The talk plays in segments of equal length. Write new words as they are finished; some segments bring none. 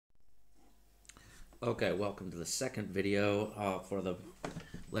Okay, welcome to the second video for the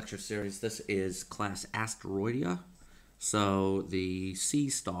lecture series. This is class Asteroidea, so the sea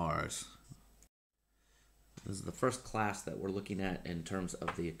stars. This is the first class that we're looking at in terms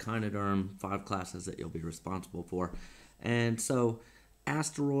of the Echinoderm, 5 classes that you'll be responsible for. And so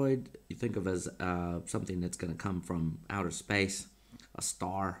asteroid, you think of as something that's going to come from outer space, a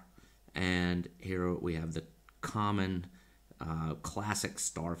star, and here we have the common classic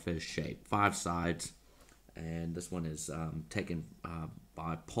starfish shape, 5 sides, and this one is taken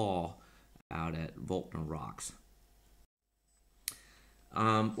by Paul out at Voltner Rocks.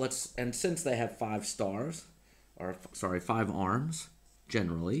 And since they have 5 stars, or sorry, 5 arms,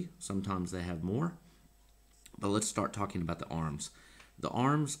 generally, sometimes they have more, but let's start talking about the arms. The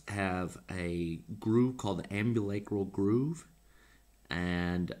arms have a groove called the ambulacral groove,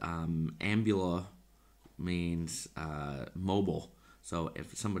 and ambula means mobile. So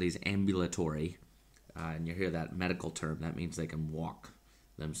if somebody's ambulatory, and you hear that medical term, that means they can walk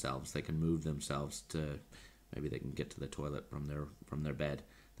themselves, they can move themselves to, maybe they can get to the toilet from their bed.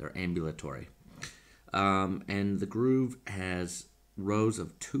 They're ambulatory. And the groove has rows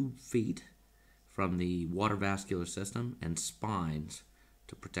of tube feet from the water vascular system and spines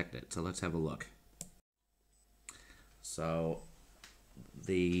to protect it. So let's have a look. So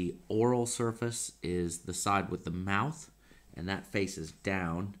the oral surface is the side with the mouth, and that faces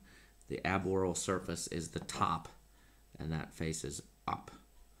down. The aboral surface is the top, and that faces up.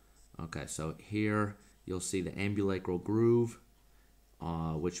 Okay, so here you'll see the ambulacral groove,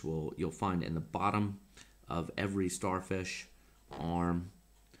 which you'll find in the bottom of every starfish arm,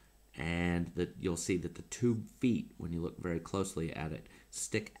 and you'll see that the tube feet, when you look very closely at it,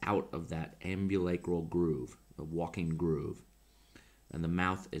 stick out of that ambulacral groove, the walking groove. And the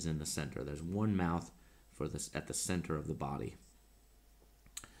mouth is in the center. There's one mouth for this at the center of the body.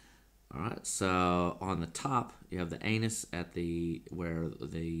 All right, so on the top you have the anus at where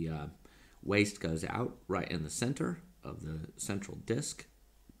the waist goes out, right in the center of the central disc.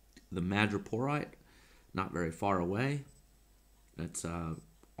 The madreporite, not very far away. It's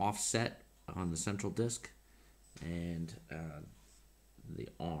offset on the central disc, and the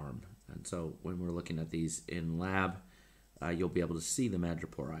arm. And so when we're looking at these in lab, you'll be able to see the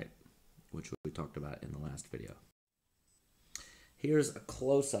madreporite, which we talked about in the last video. Here's a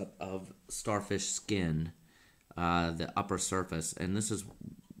close-up of starfish skin, the upper surface, and this is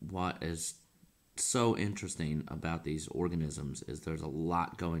what is so interesting about these organisms, is there's a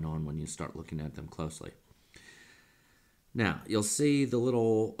lot going on when you start looking at them closely. Now, you'll see the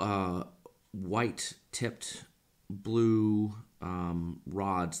little white-tipped blue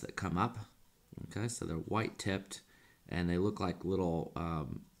rods that come up. Okay, so they're white-tipped, and they look like little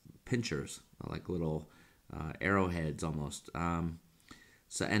pinchers, like little arrowheads almost.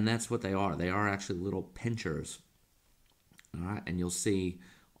 And that's what they are. They are actually little pinchers. All right, and you'll see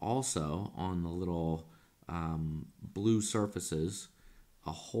also on the little blue surfaces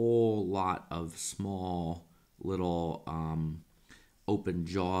a whole lot of small little open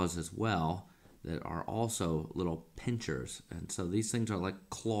jaws as well that are also little pinchers. And so these things are like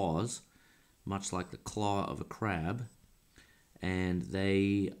claws, much like the claw of a crab, and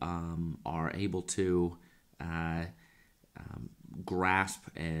they are able to grasp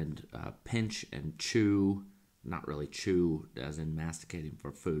and pinch and chew, not really chew as in masticating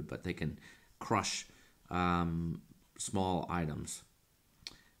for food, but they can crush small items.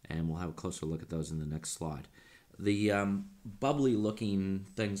 And we'll have a closer look at those in the next slide. The bubbly looking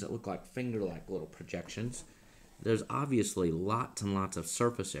things that look like finger-like little projections, there's obviously lots and lots of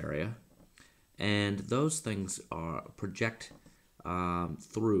surface area, and those things project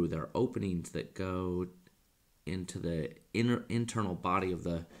through. There are openings that go into the internal body of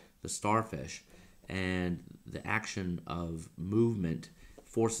the starfish, and the action of movement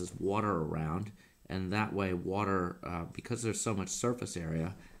forces water around, and that way water, because there's so much surface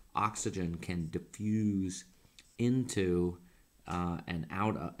area, oxygen can diffuse into and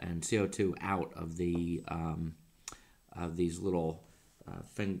out, and CO2 out of these little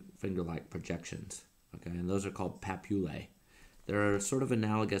finger-like projections. Okay, and those are called papillae. They're sort of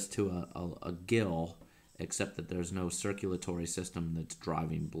analogous to a gill, except that there's no circulatory system that's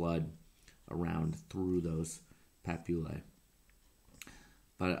driving blood around through those papillae.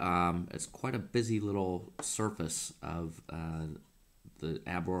 But it's quite a busy little surface of the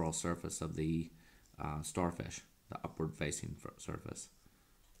aboral surface of the starfish, the upward-facing surface.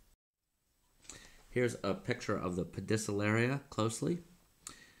 Here's a picture of the Papillae closely.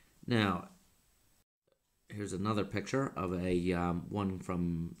 Now, here's another picture of a one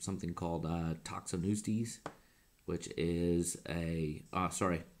from something called Toxoneustes, which is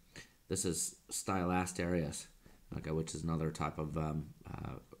This is Stylastereus, okay, which is another type of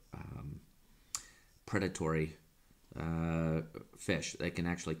predatory fish. They can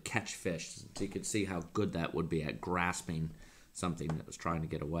actually catch fish. So you can see how good that would be at grasping something that was trying to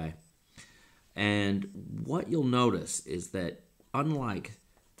get away. And what you'll notice is that unlike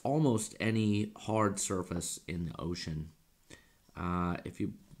almost any hard surface in the ocean, if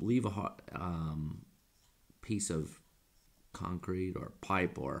you leave a piece of concrete or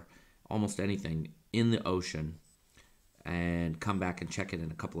pipe or almost anything in the ocean and come back and check it in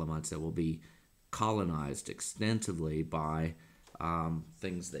a couple of months, it will be colonized extensively by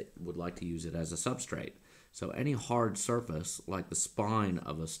things that would like to use it as a substrate. So any hard surface, like the spine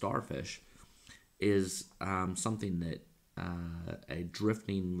of a starfish, is something that a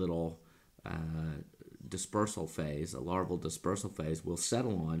drifting little dispersal phase, a larval dispersal phase, will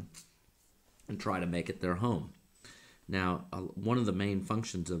settle on and try to make it their home. Now, one of the main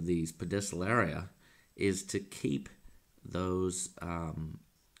functions of these Papillae is to keep those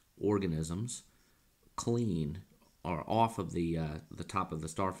organisms clean or off of the top of the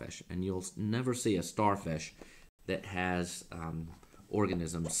starfish. And you'll never see a starfish that has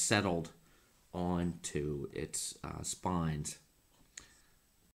organisms settled onto its spines.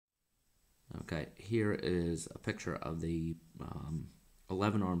 Okay, here is a picture of the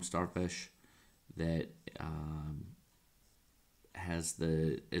 11-armed starfish that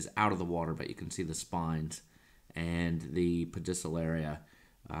is out of the water, but you can see the spines, and the Papillae,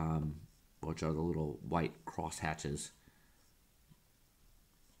 which are the little white cross hatches.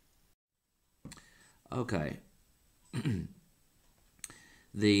 Okay.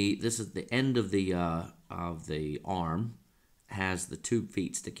 This is the end of the arm, has the tube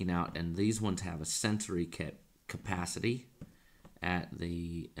feet sticking out, and these ones have a sensory capacity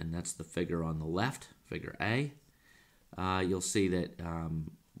and that's the figure on the left, figure A. You'll see that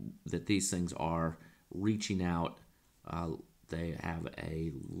that these things are reaching out. They have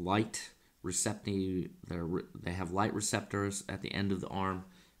a light receptive. They have light receptors at the end of the arm,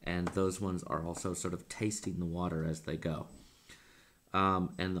 and those ones are also sort of tasting the water as they go.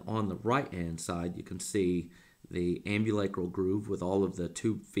 And on the right-hand side, you can see the ambulacral groove with all of the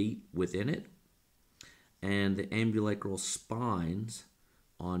tube feet within it, and the ambulacral spines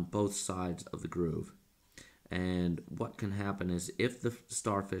on both sides of the groove. And what can happen is if the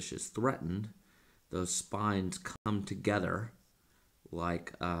starfish is threatened, those spines come together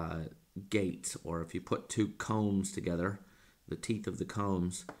like gates, or if you put two combs together, the teeth of the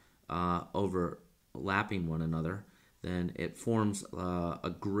combs overlapping one another, then it forms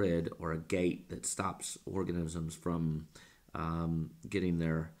a grid or a gate that stops organisms from getting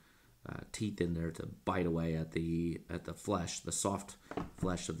their teeth in there to bite away at the flesh, the soft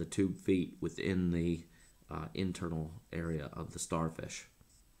flesh of the tube feet within the internal area of the starfish.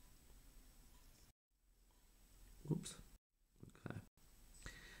 Oops. Okay.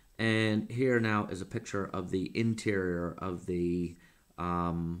 And here now is a picture of the interior of the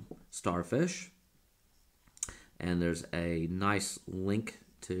starfish. And there's a nice link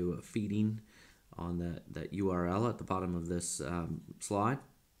to feeding on that URL at the bottom of this slide.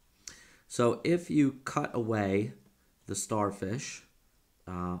 So if you cut away the starfish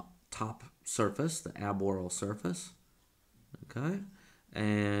top surface, the aboral surface, okay,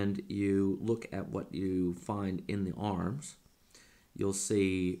 and you look at what you find in the arms, you'll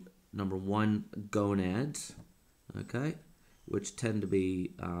see, number one, gonads, okay, which tend to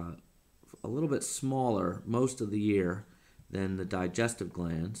be a little bit smaller most of the year than the digestive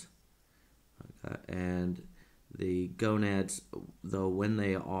glands. Okay, and the gonads, though, when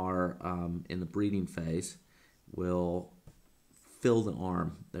they are in the breeding phase, will fill the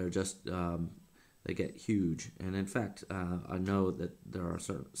arm. They're just they get huge, and in fact, I know that there are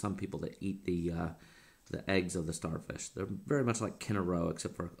some people that eat the eggs of the starfish. They're very much like Echinoderms,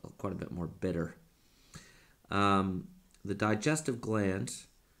 except for quite a bit more bitter. The digestive glands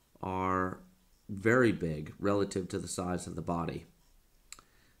are very big relative to the size of the body,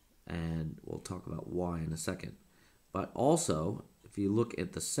 and we'll talk about why in a second. But also, if you look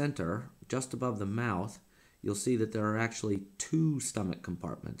at the center, just above the mouth, you'll see that there are actually two stomach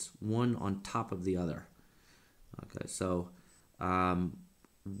compartments, one on top of the other. Okay, so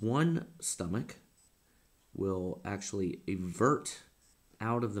one stomach will actually evert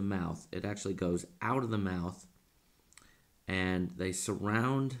out of the mouth. It actually goes out of the mouth, and they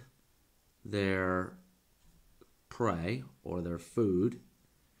surround their prey or their food,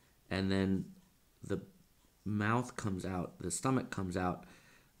 and then the mouth comes out, the stomach comes out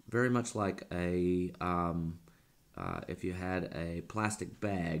very much like a if you had a plastic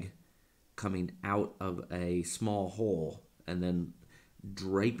bag coming out of a small hole, and then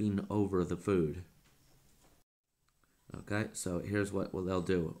draping over the food. Okay, so here's what they'll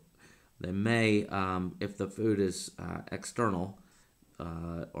do. They may, if the food is external,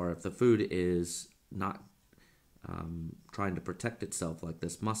 or if the food is not trying to protect itself like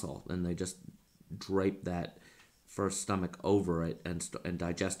this mussel, then they just drape that first stomach over it and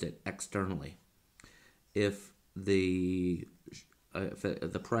digest it externally. If the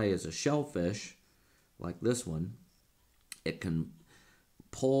prey is a shellfish, like this one, it can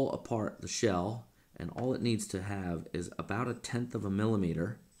pull apart the shell, and all it needs to have is about 1/10 of a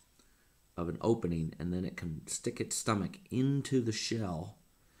millimeter of an opening, and then it can stick its stomach into the shell,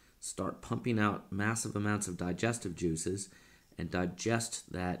 start pumping out massive amounts of digestive juices, and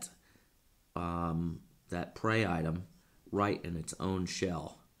digest that that prey item right in its own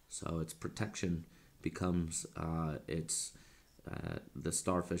shell. So its protection becomes the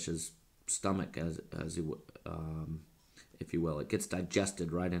starfish's stomach, if you will. It gets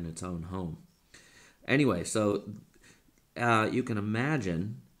digested right in its own home. Anyway, so you can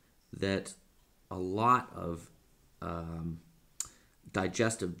imagine that a lot of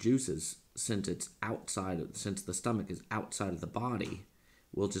digestive juices, since the stomach is outside of the body,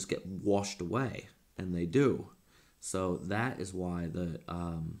 will just get washed away, and they do. So that is why the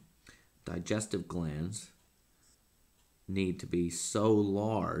digestive glands need to be so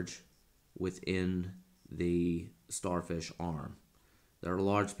large within the starfish arm. They're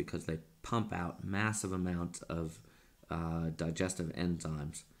large because they pump out massive amounts of digestive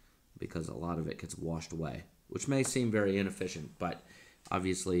enzymes, because a lot of it gets washed away, which may seem very inefficient, but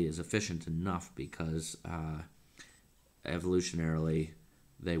obviously is efficient enough because evolutionarily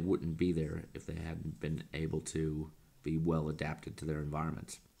they wouldn't be there if they hadn't been able to be well adapted to their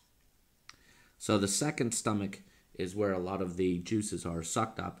environments. So the second stomach is where a lot of the juices are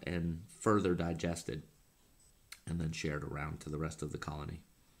sucked up and further digested and then shared around to the rest of the colony.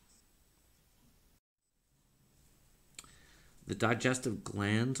 The digestive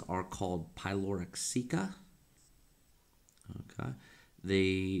glands are called pyloric ceca. Okay.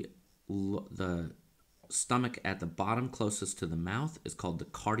 The stomach at the bottom closest to the mouth is called the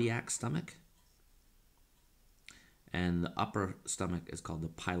cardiac stomach, and the upper stomach is called the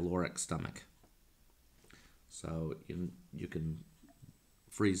pyloric stomach. So you can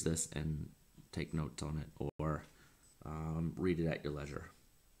freeze this and take notes on it, or read it at your leisure.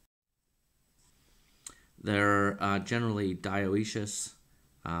 They're generally dioecious,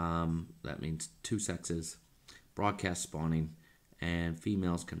 that means two sexes, broadcast spawning, and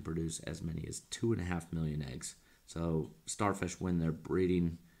females can produce as many as 2.5 million eggs. So starfish, when they're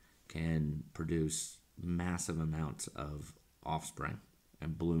breeding, can produce massive amounts of offspring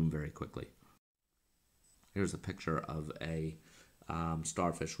and bloom very quickly. Here's a picture of a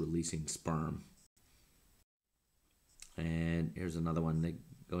starfish releasing sperm. And here's another one. They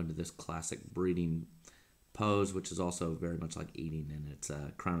go into this classic breeding pose, which is also very much like eating, and it's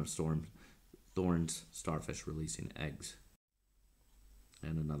a crown of thorns starfish releasing eggs.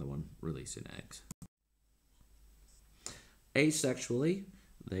 And another one releasing eggs. Asexually,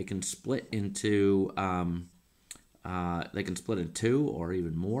 they can split into in two or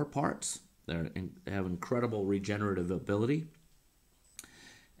even more parts. They have incredible regenerative ability,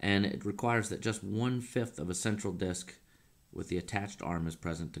 and it requires that just 1/5 of a central disc with the attached arm is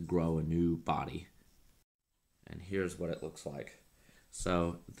present to grow a new body. And here's what it looks like.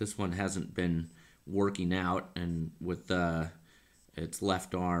 So this one hasn't been working out, and with its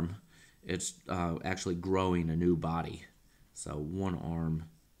left arm, it's actually growing a new body. So one arm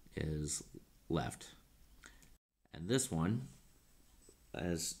is left. And this one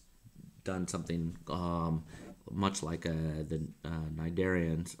has done something much like the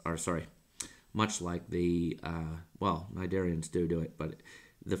Cnidarians, or sorry, much like the, Cnidarians do it, but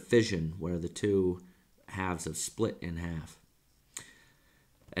the fission where the two halves have split in half.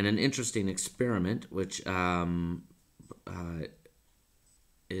 And an interesting experiment, which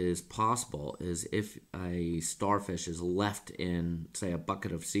is possible, is if a starfish is left in, say, a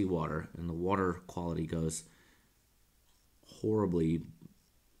bucket of seawater and the water quality goes horribly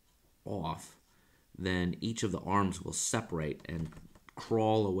off, then each of the arms will separate and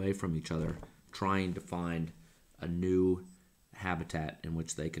crawl away from each other, trying to find a new habitat in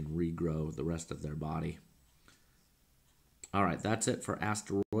which they can regrow the rest of their body. All right, that's it for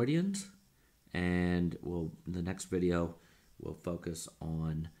Asteroideans, and in the next video we'll focus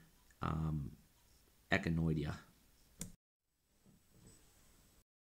on Echinoidea.